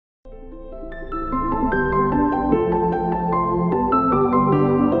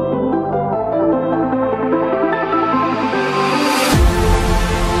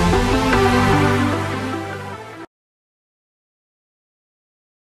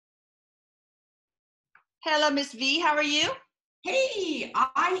Hello, Miss V. How are you? Hey,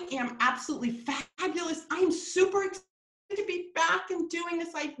 I am absolutely fabulous. I am super excited to be back and doing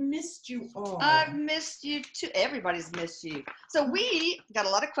this. I've missed you all. I've missed you too. Everybody's missed you. So we got a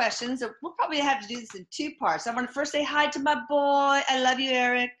lot of questions. So we'll probably have to do this in two parts. I want to first say hi to my boy. I love you,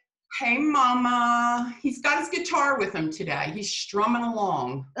 Erik. Hey, Mama. He's got his guitar with him today. He's strumming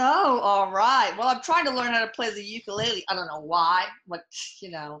along. Oh, all right. Well, I'm trying to learn how to play the ukulele. I don't know why. But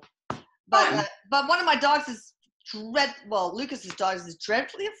one of my dogs is Lucas's dog is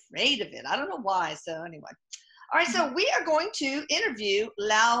dreadfully afraid of it. I don't know why. So anyway. All right, so we are going to interview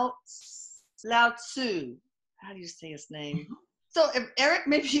Lao Tzu. How do you say his name? So, Erik,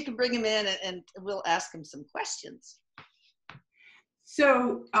 maybe you can bring him in and we'll ask him some questions.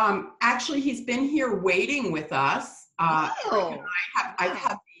 So, actually, he's been here waiting with us. I've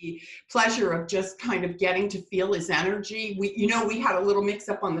had the pleasure of just kind of getting to feel his energy. We had a little mix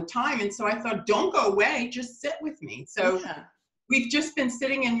up on the time, and so I thought, don't go away, just sit with me. So we've just been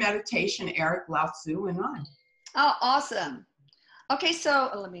sitting in meditation, Erik, Lao Tzu, and I. Oh, awesome. Okay, so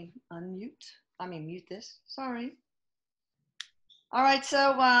let me mute this. Sorry. All right,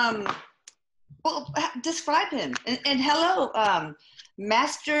 so describe him. And hello,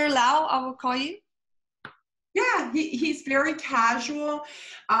 Master Lao, I will call you. Yeah, he's very casual.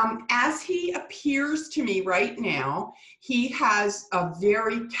 As he appears to me right now, he has a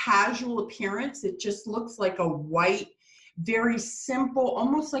very casual appearance. It just looks like a white, very simple,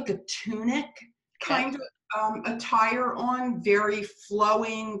 almost like a tunic kind of attire on, very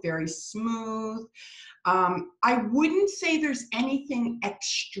flowing, very smooth. I wouldn't say there's anything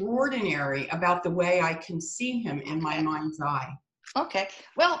extraordinary about the way I can see him in my mind's eye. Okay.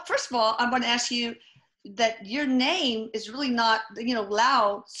 Well, first of all, I'm going to ask you that your name is really not,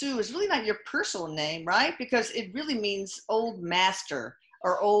 Lao Tzu is really not your personal name, right? Because it really means old master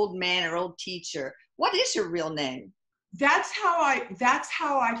or old man or old teacher. What is your real name? That's how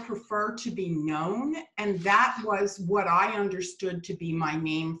I prefer to be known, and that was what I understood to be my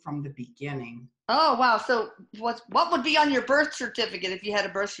name from the beginning. Oh, wow. So what would be on your birth certificate if you had a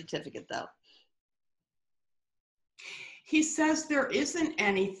birth certificate, though? He says there isn't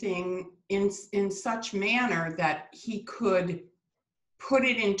anything in such manner that he could put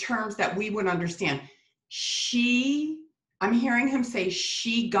it in terms that we would understand. I'm hearing him say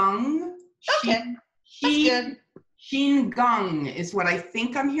Shi Gung. Okay, that's good. Shin Gung is what I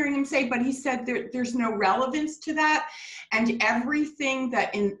think I'm hearing him say, but he said there's no relevance to that. And everything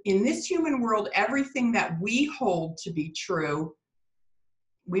that in this human world, everything that we hold to be true,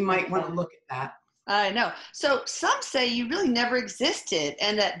 we might want to look at that. I know. So some say you really never existed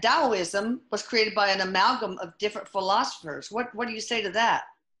and that Taoism was created by an amalgam of different philosophers. What do you say to that?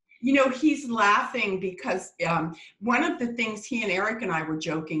 He's laughing because one of the things he and Erik and I were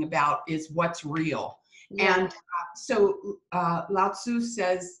joking about is what's real. Yeah. And so Lao Tzu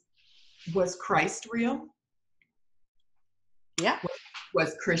says, was Christ real? Yeah.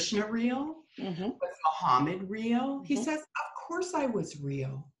 Was Krishna real? Mm-hmm. Was Muhammad real? Mm-hmm. He says, of course I was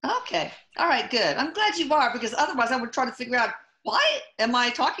real. Okay. All right, good. I'm glad you are, because otherwise I would try to figure out, why am I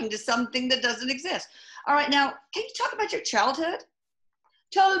talking to something that doesn't exist? All right, now, can you talk about your childhood?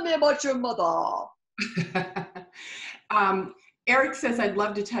 Tell me about your mother. Erik says, I'd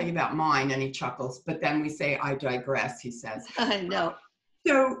love to tell you about mine, and he chuckles, but then we say, I digress, he says. I know.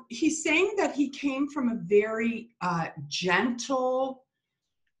 So he's saying that he came from a very gentle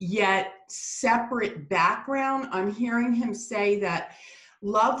yet separate background. I'm hearing him say that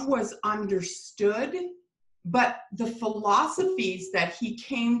love was understood, but the philosophies that he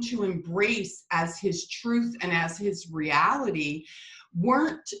came to embrace as his truth and as his reality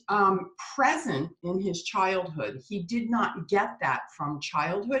weren't present in his childhood. He did not get that from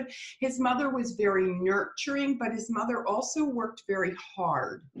childhood. His mother was very nurturing, but his mother also worked very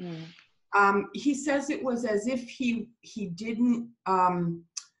hard. He says it was as if he didn't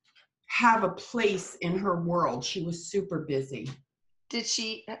have a place in her world. She was super busy. So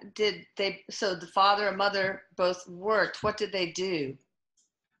the father and mother both worked. What did they do?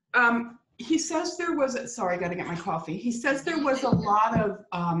 He says there was, sorry, I got to get my coffee. He says there was a lot of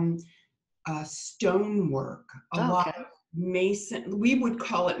stone work, a lot of we would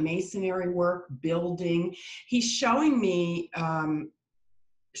call it masonry work, building. He's showing me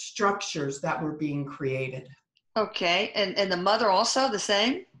structures that were being created. Okay, and the mother also the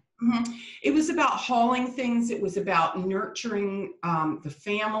same? Mm-hmm. It was about hauling things. It was about nurturing the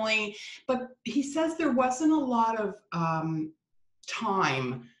family. But he says there wasn't a lot of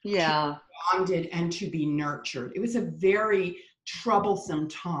time to be bonded and to be nurtured. It was a very troublesome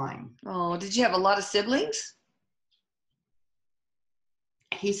time. Oh, did you have a lot of siblings?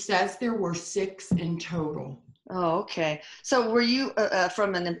 He says there were 6 in total. Oh, okay. So were you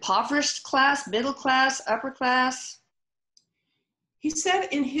from an impoverished class, middle class, upper class? He said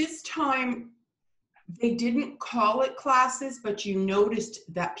in his time, they didn't call it classes, but you noticed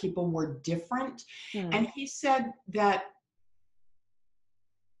that people were different. Hmm. And he said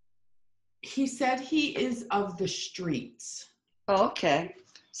he is of the streets. Oh, okay.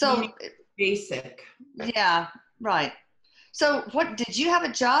 So, Meaning basic. yeah, right. So what, did you have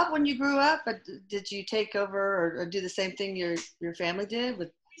a job when you grew up? But did you take over or do the same thing your family did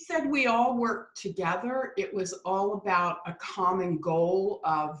with? He said we all worked together. It was all about a common goal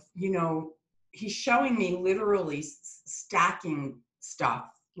of, he's showing me literally stacking stuff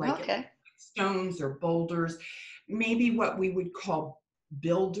like Okay. stones or boulders, maybe what we would call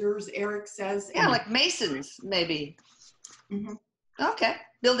builders, Erik says. Yeah, like masons, maybe. Mhm. Okay.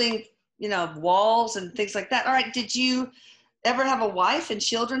 Building, walls and things like that. All right. Did you ever have a wife and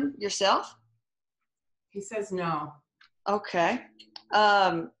children yourself? He says no. Okay.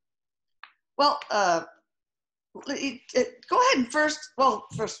 Um, well, go ahead and first,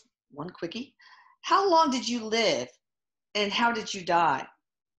 one quickie. How long did you live and how did you die?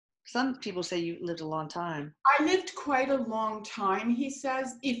 Some people say you lived a long time. I lived quite a long time, he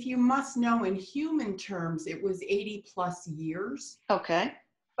says. If you must know, in human terms, it was 80 plus years. Okay.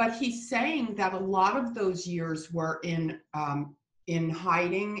 But he's saying that a lot of those years were in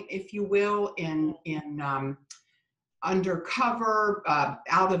hiding, if you will, in undercover,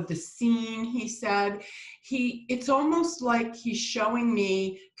 out of the scene. He said it's almost like he's showing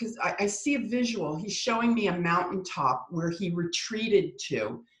me, because I see a visual. He's showing me a mountaintop where he retreated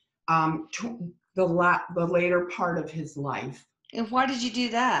to the later part of his life. And why did you do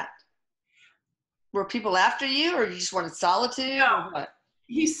that? Were people after you or you just wanted solitude or what?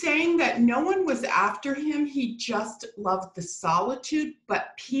 He's saying that no one was after him. He just loved the solitude,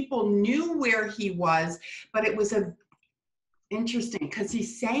 but people knew where he was. But it was interesting because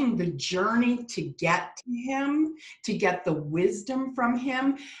he's saying the journey to get to him, to get the wisdom from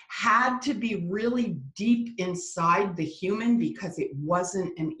him, had to be really deep inside the human because it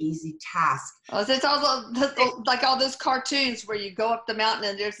wasn't an easy task. Oh, so it's like all those cartoons where you go up the mountain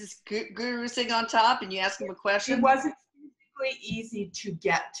and there's this guru sitting on top and you ask him a question. It wasn't easy to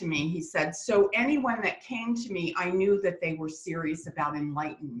get to me, he said. So anyone that came to me, I knew that they were serious about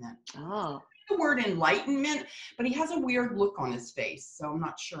enlightenment. Oh. The word enlightenment, but he has a weird look on his face, so I'm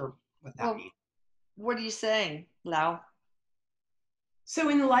not sure what that means. What are you saying, Lao? So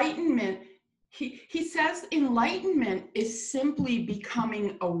enlightenment, he says enlightenment is simply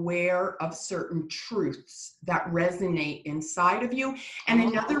becoming aware of certain truths that resonate inside of you. And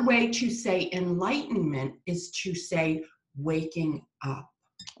another way to say enlightenment is to say waking up.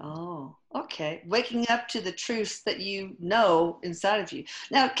 Oh, okay. Waking up to the truths that you know inside of you.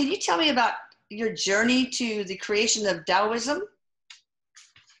 Now, can you tell me about your journey to the creation of Taoism?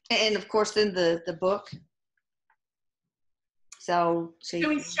 And of course, in the book. So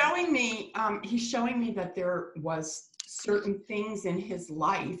he's showing me that there was certain things in his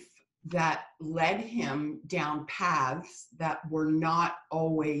life that led him down paths that were not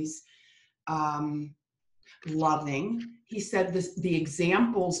always loving. He said the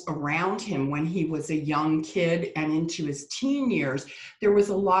examples around him when he was a young kid and into his teen years, there was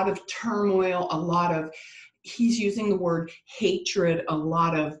a lot of turmoil, he's using the word hatred, a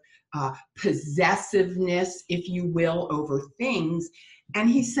lot of possessiveness, if you will, over things. And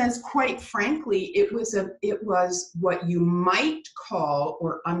he says, quite frankly, it was what you might call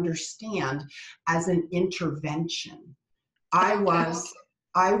or understand as an intervention. I was,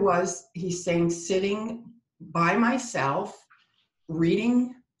 he's saying, sitting by myself,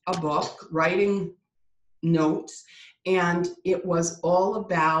 reading a book, writing notes, and it was all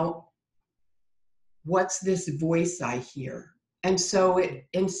about what's this voice I hear. And so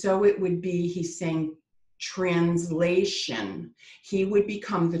it would be, he's saying, translation. He would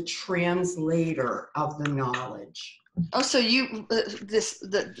become the translator of the knowledge. Oh, so you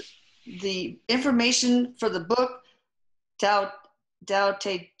the information for the book Tao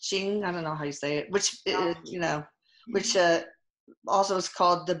Te Ching, I don't know how you say it, which which also is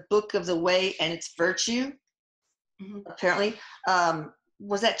called the Book of the Way and its Virtue. Mm-hmm. Apparently,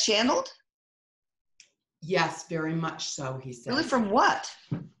 was that channeled? Yes, very much so, he said. Really, from what?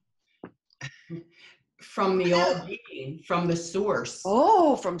 From the all being, from the source.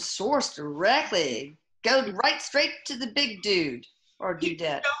 Oh, from source directly. Go right straight to the big dude or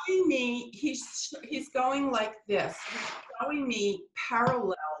dudette. He's showing me, he's going like this. He's showing me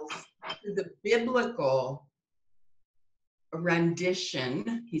parallels to the biblical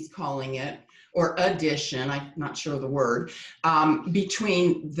rendition, he's calling it, or addition, I'm not sure the word,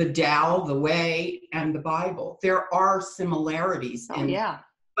 between the Tao, the way, and the Bible. There are similarities Oh, yeah.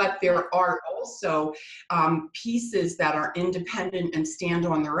 but there are also pieces that are independent and stand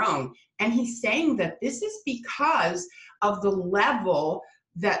on their own. And he's saying that this is because of the level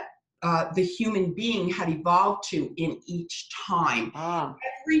that the human being had evolved to in each time. Ah.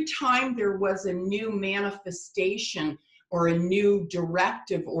 Every time there was a new manifestation or a new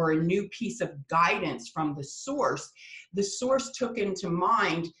directive or a new piece of guidance from the source took into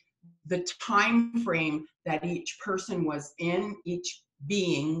mind the time frame that each person was in, each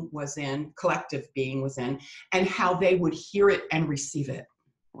being was in, collective being was in, and how they would hear it and receive it.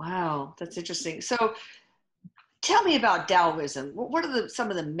 Wow, that's interesting. So tell me about Taoism. What are some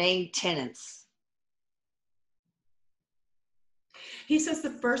of the main tenets? He says the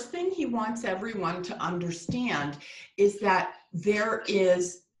first thing he wants everyone to understand is that there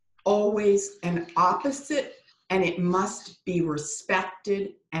is always an opposite, and it must be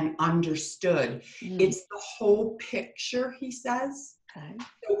respected and understood. It's the whole picture, he says. Okay.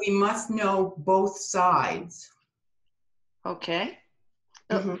 So we must know both sides. Okay.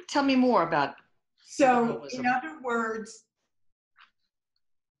 Tell me more about So, Taoism. in other words,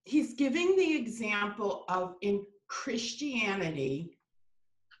 he's giving the example of in Christianity,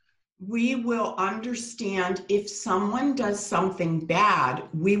 we will understand if someone does something bad,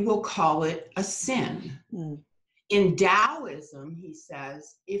 we will call it a sin. In Taoism, he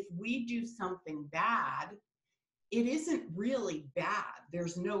says, if we do something bad, it isn't really bad.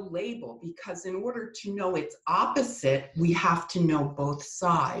 There's no label, because in order to know its opposite, we have to know both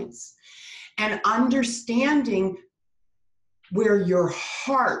sides. And understanding where your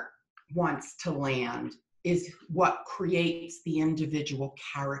heart wants to land is what creates the individual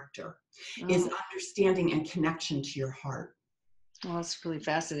character, is understanding and connection to your heart. Well, that's really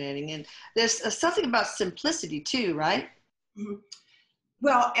fascinating. And there's something about simplicity too, right? Mm-hmm.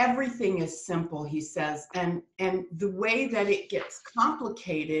 Well, everything is simple, he says, and the way that it gets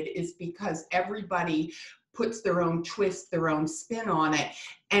complicated is because everybody puts their own twist, their own spin on it.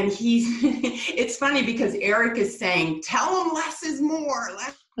 And it's funny because Erik is saying, tell them less is more,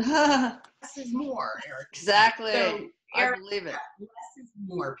 less is more, Erik. Exactly. So, Erik, I believe it. Less is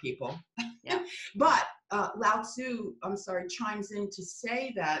more, people. Yeah. But Lao Tzu, chimes in to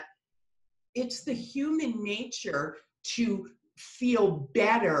say that it's the human nature to feel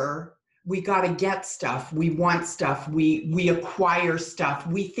better. We got to get stuff. We want stuff. We acquire stuff.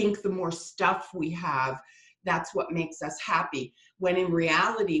 We think the more stuff we have, that's what makes us happy. When in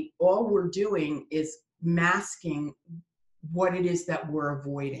reality, all we're doing is masking what it is that we're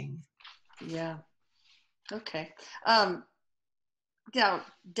avoiding. Yeah. Okay. Now,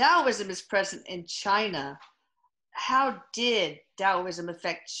 Taoism is present in China. How did Taoism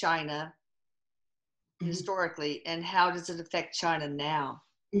affect China historically, and how does it affect China now?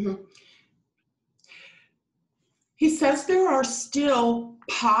 Mm-hmm. He says there are still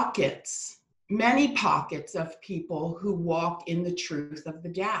pockets, many pockets of people who walk in the truth of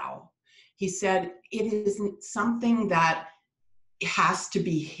the Tao. He said it isn't something that has to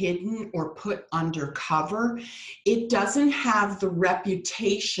be hidden or put undercover. It doesn't have the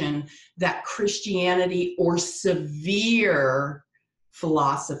reputation that Christianity or severe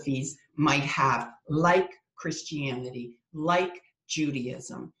philosophies might have, like Christianity, like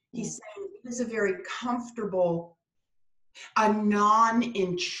Judaism. He's saying it is a very comfortable, a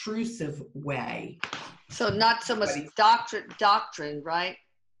non-intrusive way. So not so much doctrine, right?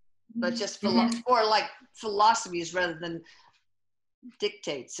 But just or like philosophies rather than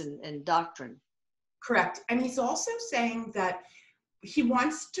dictates and doctrine. Correct. And he's also saying that he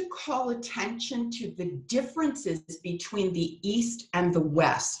wants to call attention to the differences between the East and the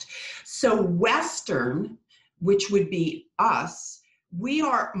West. So Western, which would be us, we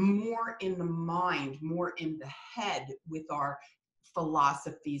are more in the mind, more in the head with our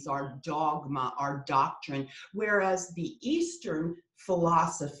philosophies, our dogma, our doctrine, whereas the Eastern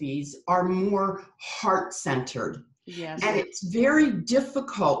philosophies are more heart-centered. Yes. And it's very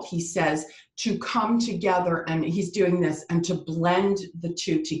difficult, he says, to come together, and he's doing this, and to blend the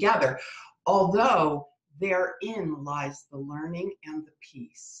two together, although therein lies the learning and the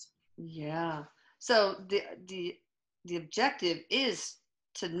peace. Yeah. So the objective is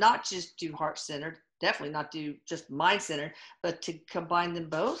to not just do heart-centered, definitely not do just mind-centered, but to combine them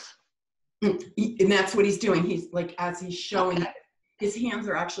both. And that's what he's doing. He's like, as he's showing, his hands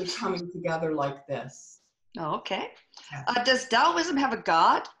are actually coming together like this. Oh, okay. Yeah. Does Taoism have a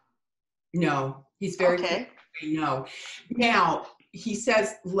God? No, he's very okay. clear. No. Now, he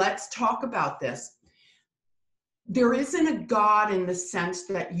says, let's talk about this. There isn't a God in the sense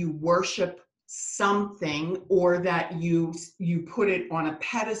that you worship something, or that you put it on a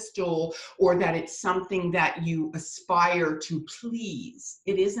pedestal, or that it's something that you aspire to please.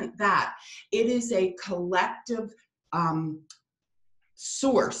 It isn't that. It is a collective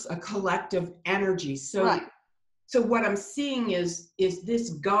source, a collective energy. So Right. so what I'm seeing is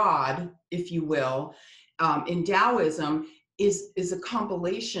this God, if you will, in Taoism, is a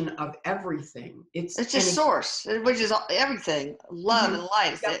compilation of everything. It's just source, which is everything. Love and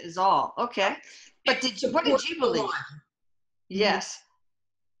light Yep. is all. Okay. But what did you believe? Yes.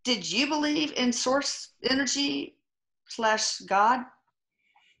 Did you believe in source energy / God?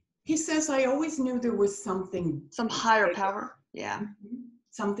 He says, I always knew there was something. Some higher bigger. power? Yeah.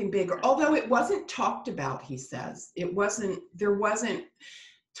 Something bigger. Although it wasn't talked about, he says. There wasn't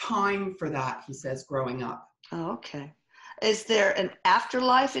time for that, he says, growing up. Oh, okay. Is there an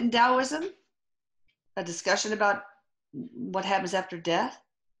afterlife in Taoism? A discussion about what happens after death?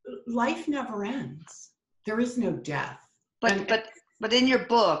 Life never ends. There is no death. But in your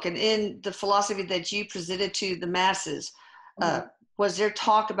book and in the philosophy that you presented to the masses, was there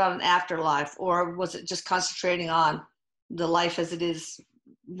talk about an afterlife, or was it just concentrating on the life as it is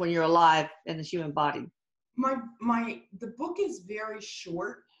when you're alive in the human body? The book is very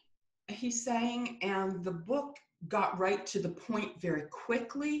short, he's saying, and the book got right to the point very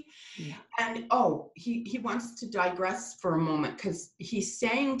quickly. Yeah. And he wants to digress for a moment, because he's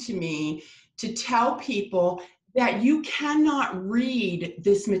saying to me to tell people that you cannot read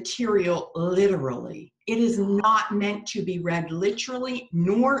this material literally. It is not meant to be read literally,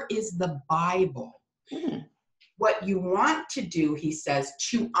 nor is the Bible. What you want to do, he says,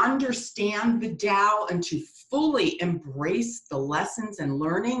 to understand the Tao and to fully embrace the lessons and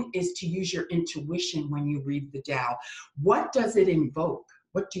learning, is to use your intuition when you read the Tao. What does it invoke?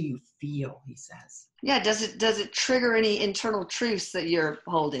 What do you feel, he says? Yeah, does it trigger any internal truths that you're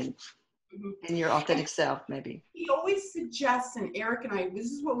holding in your authentic self, maybe? He always suggests, and Erik and I, this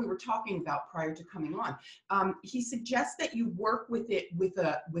is what we were talking about prior to coming on. He suggests that you work with it with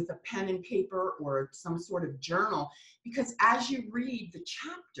a pen and paper or some sort of journal, because as you read the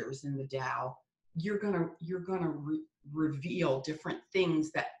chapters in the Tao, you're gonna reveal different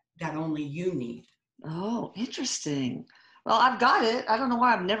things that only you need. Oh, interesting. Well, I've got it. I don't know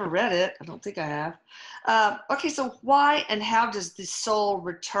why I've never read it. I don't think I have. Okay, so why and how does the soul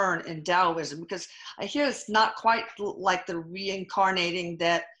return in Taoism? Because I hear it's not quite like the reincarnating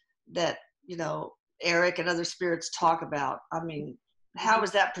that Erik and other spirits talk about. I mean, how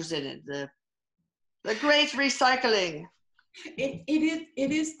is that presented? The great recycling. It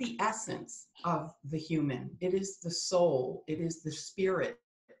is the essence of the human. It is the soul. It is the spirit,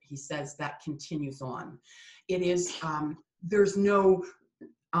 he says, that continues on. It is, there's no,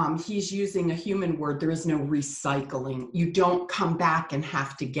 he's using a human word, there is no recycling. You don't come back and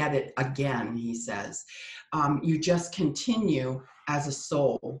have to get it again, he says. You just continue as a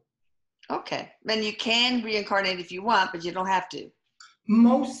soul. Okay. And you can reincarnate if you want, but you don't have to.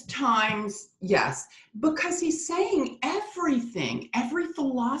 Most times, yes, because he's saying every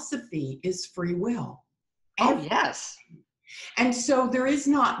philosophy is free will. Yes. And so there is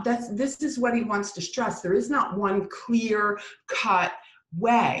not, this is what he wants to stress. There is not one clear cut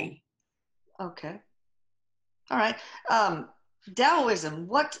way. Okay. All right. Taoism,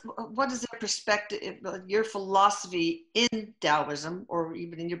 what is their perspective, your philosophy in Taoism, or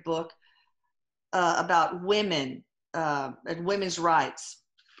even in your book, about women and women's rights?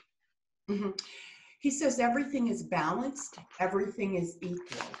 He says everything is balanced, everything is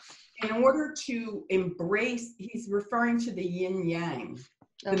equal. In order to embrace, he's referring to the yin yang,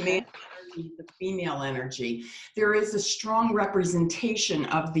 the male energy, the female energy. There is a strong representation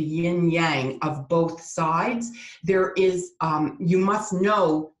of the yin yang of both sides. There is, you must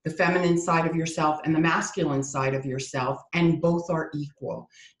know the feminine side of yourself and the masculine side of yourself, and both are equal.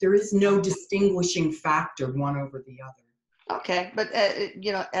 There is no distinguishing factor one over the other. Okay, but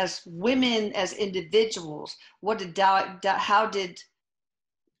as women, as individuals, how did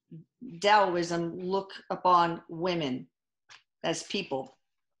Taoism look upon women as people?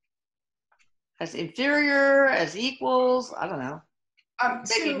 As inferior, as equals? I don't know.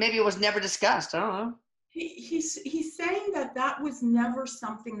 Maybe it was never discussed. I don't know. He's saying that was never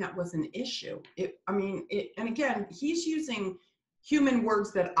something that was an issue. And again, he's using human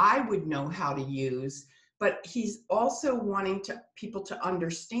words that I would know how to use, but he's also wanting people to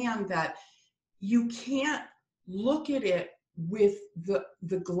understand that you can't look at it with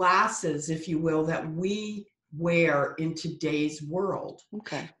the glasses, if you will, that we wear in today's world.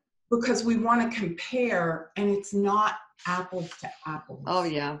 Okay. Because we want to compare, and it's not apples to apples. Oh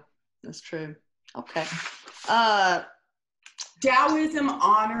yeah, that's true. Okay. Taoism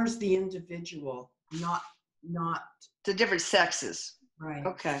honors the individual, not the different sexes. right.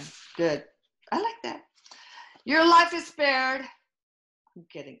 Okay, good. I like that. Your life is spared. I'm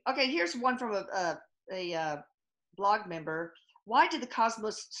kidding. Okay, here's one from a blog member. Why did the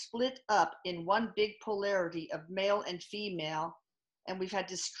cosmos split up in one big polarity of male and female, and we've had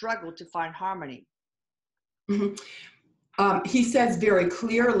to struggle to find harmony? Mm-hmm. He says very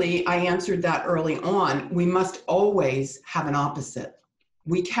clearly, I answered that early on, we must always have an opposite.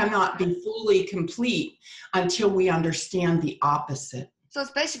 We cannot be fully complete until we understand the opposite. So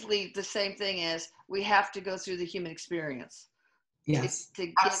it's basically the same thing as we have to go through the human experience. Yes,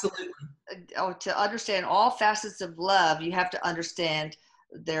 absolutely. To understand all facets of love, you have to understand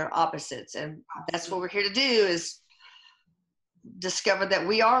their opposites. And that's what we're here to do, is discover that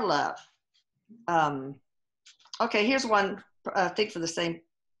we are love. Okay, here's one, I think for the same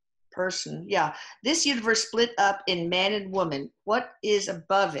person. Yeah, this universe split up in man and woman. What is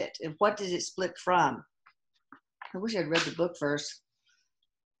above it, and what does it split from? I wish I'd read the book first.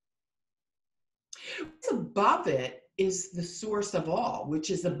 What's above it is the source of all,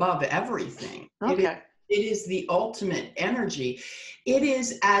 which is above everything. Okay. It is the ultimate energy. It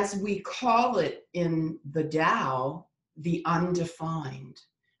is, as we call it in the Tao, the undefined.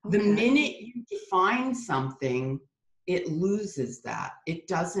 Okay. The minute you define something, it loses that. It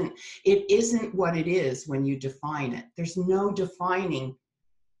isn't what it is when you define it. There's no defining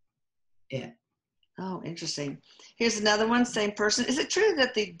it. Oh, interesting. Here's another one, same person. Is it true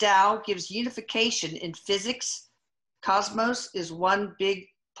that the Tao gives unification in physics? Cosmos is one big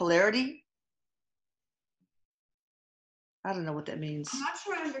polarity? I don't know what that means. I'm not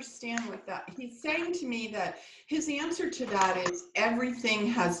sure I understand what that. He's saying to me that his answer to that is everything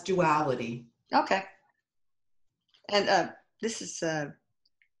has duality. Okay. And this is,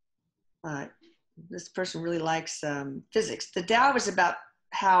 this person really likes physics. The Tao is about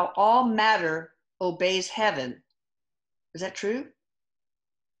how all matter obeys heaven. Is that true?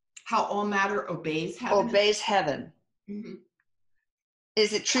 How all matter obeys heaven? Obeys heaven. Mm-hmm.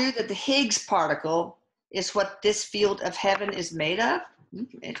 Is it true that the Higgs particle is what this field of heaven is made of?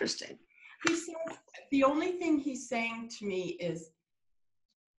 Interesting. He says, the only thing he's saying to me is,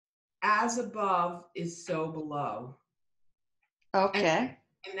 as above is so below. Okay.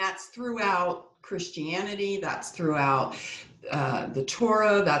 And that's throughout Christianity, that's throughout the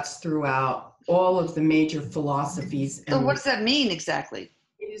Torah, that's throughout all of the major philosophies. So what does that mean exactly?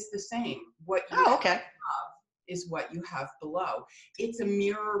 It is the same. What you have above is what you have below. It's a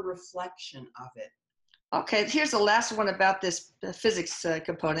mirror reflection of it. Okay, here's the last one about this physics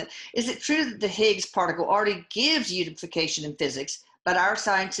component. Is it true that the Higgs particle already gives unification in physics, but our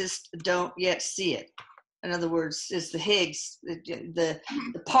scientists don't yet see it? In other words, is the Higgs, the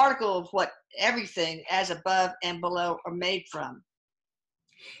particle of what everything as above and below are made from?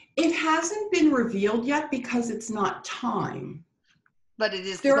 It hasn't been revealed yet because it's not time. But it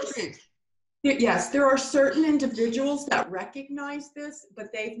is the truth. Yes, there are certain individuals that recognize this,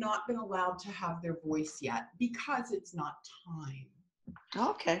 but they've not been allowed to have their voice yet because it's not time.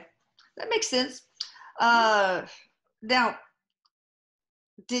 Okay, that makes sense. Now,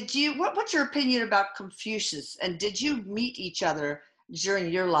 what's your opinion about Confucius? And did you meet each other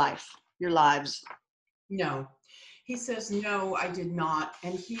during your lives? No. He says, no, I did not.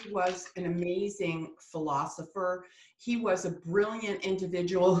 And he was an amazing philosopher. He was a brilliant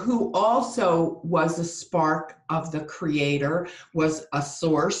individual who also was a spark of the creator, was a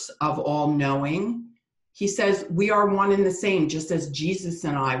source of all knowing. He says, we are one and the same, just as Jesus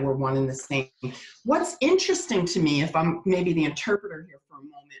and I were one and the same. What's interesting to me, if I'm maybe the interpreter here for a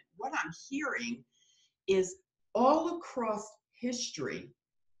moment, what I'm hearing is all across history,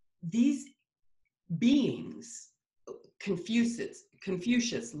 these beings,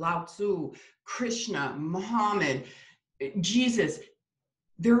 Confucius, Lao Tzu, Krishna, Muhammad, Jesus,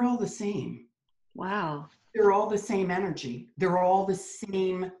 they're all the same. Wow. They're all the same energy. They're all the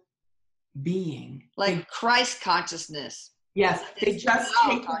same being. Like Christ consciousness. Yes, they just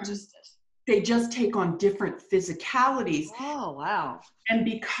take on different physicalities. Oh, wow. And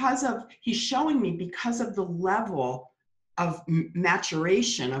he's showing me because of the level of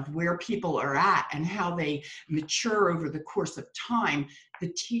maturation of where people are at and how they mature over the course of time, the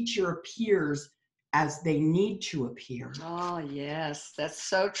teacher appears as they need to appear. Oh, yes, that's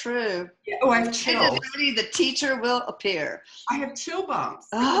so true. Yeah. Oh, I have chills. The teacher will appear. I have chill bumps.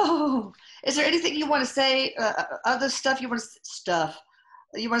 Oh, is there anything you want to say, other stuff you want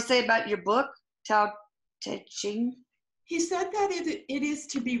to say about your book, Tao Te Ching? He said that it is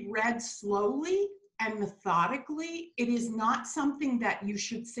to be read slowly and methodically. It is not something that you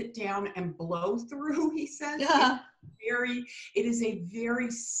should sit down and blow through, he says. Yeah. It is a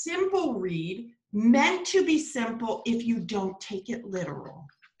very simple read, meant to be simple if you don't take it literal.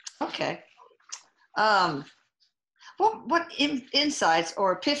 Okay. What insights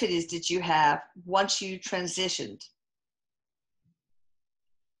or epiphanies did you have once you transitioned?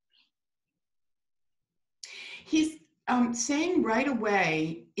 He's saying right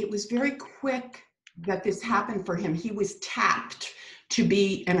away, it was very quick that this happened for him. He was tapped to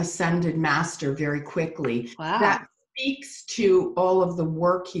be an ascended master very quickly. Wow. That speaks to all of the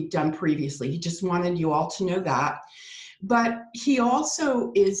work he'd done previously. He just wanted you all to know that. But he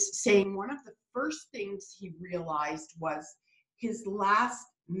also is saying one of the first things he realized was his last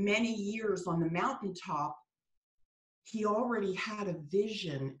many years on the mountaintop, he already had a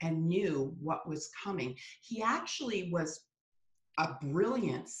vision and knew what was coming. He actually was a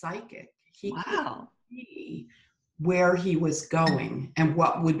brilliant psychic. He could see where he was going and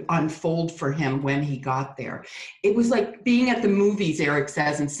what would unfold for him when he got there. It was like being at the movies, Erik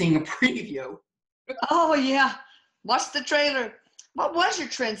says, and seeing a preview. Oh, yeah. Watch the trailer. What was your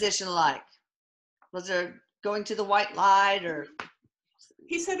transition like? Was there going to the white light or?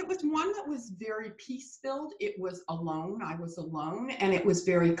 He said it was one that was very peace-filled. It was alone. I was alone, and it was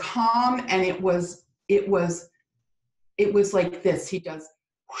very calm, and it was like this. He does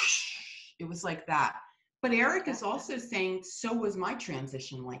whoosh. It was like that. But Erik is also saying, so was my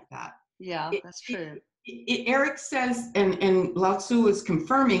transition like that. Yeah, that's true. Erik says, and Lao Tzu is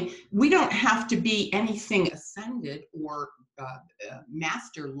confirming, we don't have to be anything ascended or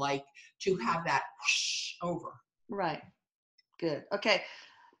master-like to have that whoosh over. Right. Good. Okay.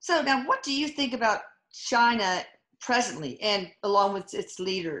 So now what do you think about China presently and along with its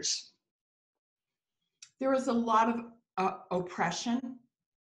leaders? There is a lot of oppression.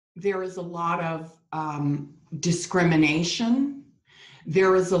 There is a lot of discrimination.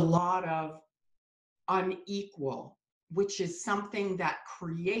 There is a lot of unequal, which is something that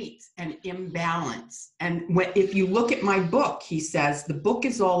creates an imbalance. And if you look at my book, he says, the book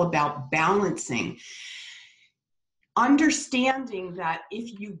is all about balancing. Understanding that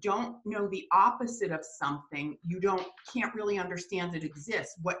if you don't know the opposite of something, you can't really understand it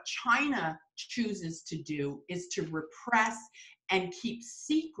exists. What China chooses to do is to repress and keep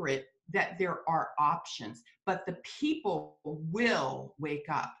secret that there are options. But the people will wake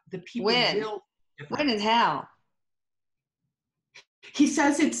up. The people will. When and how? He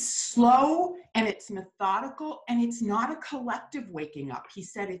says it's slow and it's methodical and it's not a collective waking up. He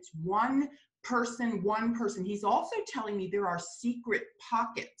said it's one person. He's also telling me there are secret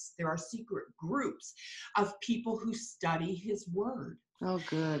pockets, there are secret groups of people who study his word. Oh,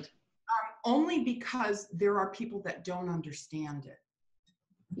 good. Only because there are people that don't understand it.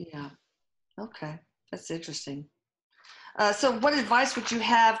 Yeah. Okay. That's interesting. So what advice would you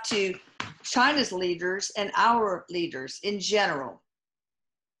have to China's leaders and our leaders in general?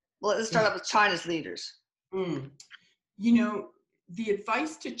 Well, let's start out with China's leaders. You know, the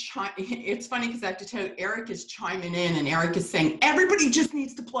advice to China, it's funny because I have to tell you, Erik is chiming in and Erik is saying, everybody just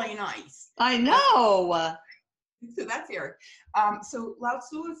needs to play nice. I know. So that's Erik. So Lao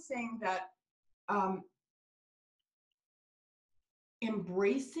Tzu is saying that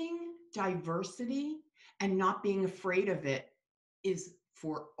embracing diversity and not being afraid of it is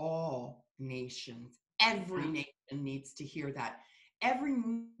for all nations. Every nation needs to hear that. Every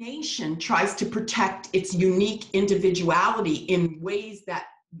nation tries to protect its unique individuality in ways that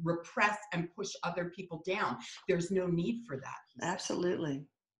repress and push other people down. There's no need for that. Absolutely.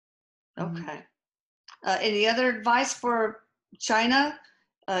 Okay. Any other advice for China,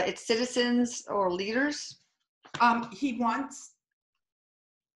 its citizens or leaders? He wants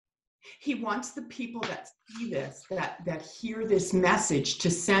the people that see this, that hear this message,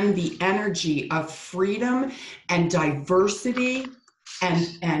 to send the energy of freedom and diversity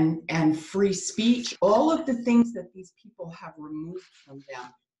and free speech, all of the things that these people have removed from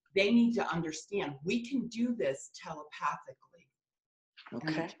them. They need to understand we can do this telepathically.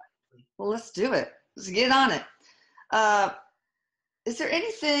 Okay. Well, let's do it. Let's get on it. Is there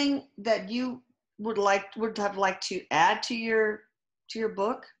anything that you would have liked to add to your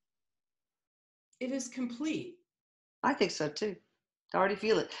book? It is complete. I think so too. I already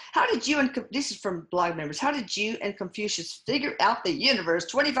feel it. How did you this is from blog members, how did you and Confucius figure out the universe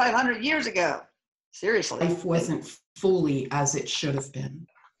 2,500 years ago? Seriously. Life wasn't fully as it should have been.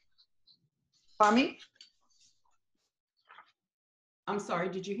 Pardon me? I'm sorry,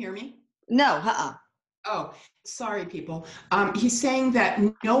 did you hear me? No, Oh, sorry, people. He's saying that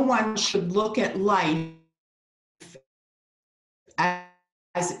no one should look at life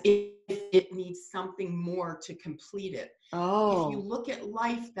as if it needs something more to complete it. If you look at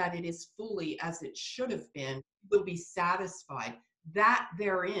life that it is fully as it should have been, you will be satisfied. That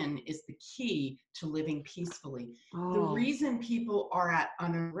therein is the key to living peacefully. The reason people are at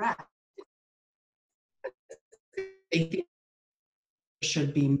unrest, they think there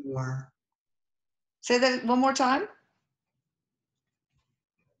should be more. Say that one more time.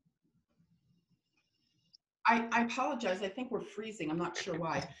 I apologize. I think we're freezing. I'm not sure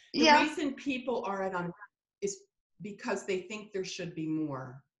why. The Yeah. reason people are at unrest is because they think there should be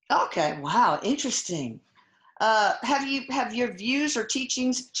more. Okay. Wow. Interesting. Have your views or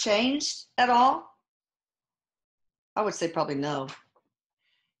teachings changed at all? I would say probably no.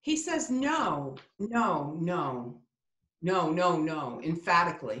 He says no, no, no, no, no, no,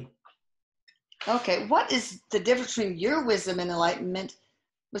 emphatically. Okay. What is the difference between your wisdom and enlightenment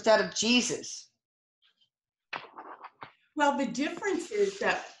with that of Jesus? Well, the difference is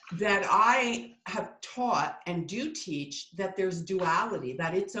that I have taught and do teach that there's duality,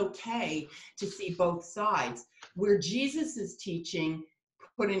 that it's okay to see both sides. Where Jesus is teaching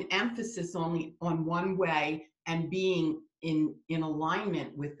put an emphasis only on one way and being in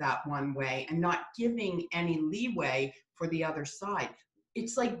alignment with that one way and not giving any leeway for the other side.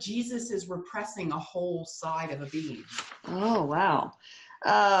 It's like Jesus is repressing a whole side of a being. Oh, wow.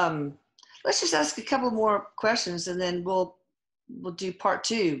 Let's just ask a couple more questions and then we'll do part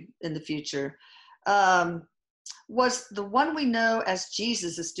 2 in the future. Was the one we know as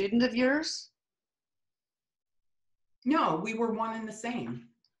Jesus a student of yours? No, we were one and the same.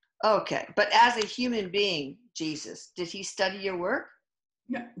 Okay, but as a human being, Jesus, did he study your work?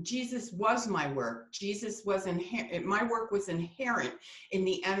 No, Jesus was my work. Jesus was my work was inherent in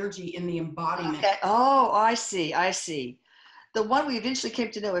the energy, in the embodiment. Okay. Oh, I see. The one we eventually came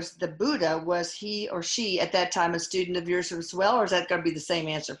to know as the Buddha, was he or she at that time a student of yours as well, or is that going to be the same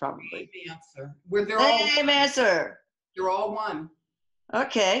answer probably? Same answer. Where Same answer. They're all one.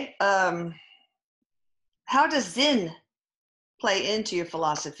 Okay. How does Zen play into your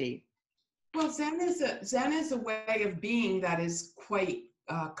philosophy? Well, Zen is a way of being that is quite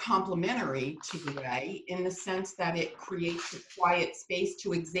complementary to the way, in the sense that it creates a quiet space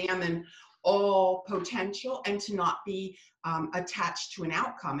to examine all potential and to not be attached to an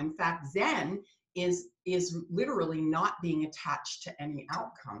outcome. In fact, Zen is literally not being attached to any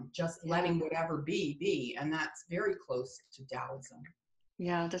outcome, just letting whatever be, and that's very close to Taoism.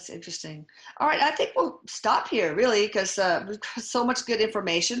 Yeah, that's interesting. All right, I think we'll stop here, really, because we've got so much good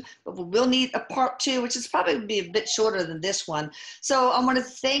information, but we'll need a part 2, which is probably be a bit shorter than this one. So I want to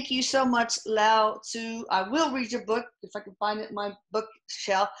thank you so much, Lao Tzu. I will read your book if I can find it in my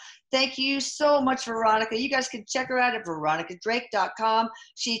bookshelf. Thank you so much, Veronica. You guys can check her out at veronicadrake.com.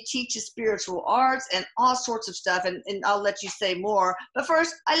 She teaches spiritual arts and all sorts of stuff, and I'll let you say more. But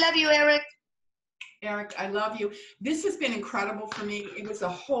first, I love you, Erik. Erik, I love you. This has been incredible for me. It was a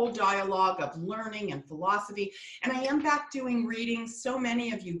whole dialogue of learning and philosophy. And I am back doing readings. So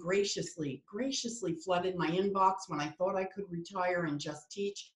many of you graciously flooded my inbox when I thought I could retire and just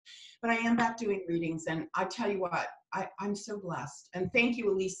teach. But I am back doing readings. And I tell you what, I'm so blessed. And thank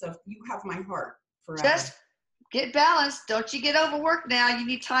you, Elisa. You have my heart forever. Just get balanced. Don't you get overworked now. You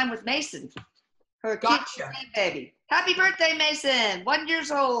need time with Mason. Her Gotcha. Cute baby. Happy birthday, Mason. 1 year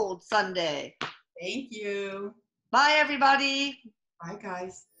old Sunday. Thank you. Bye, everybody. Bye,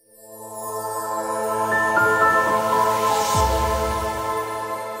 guys.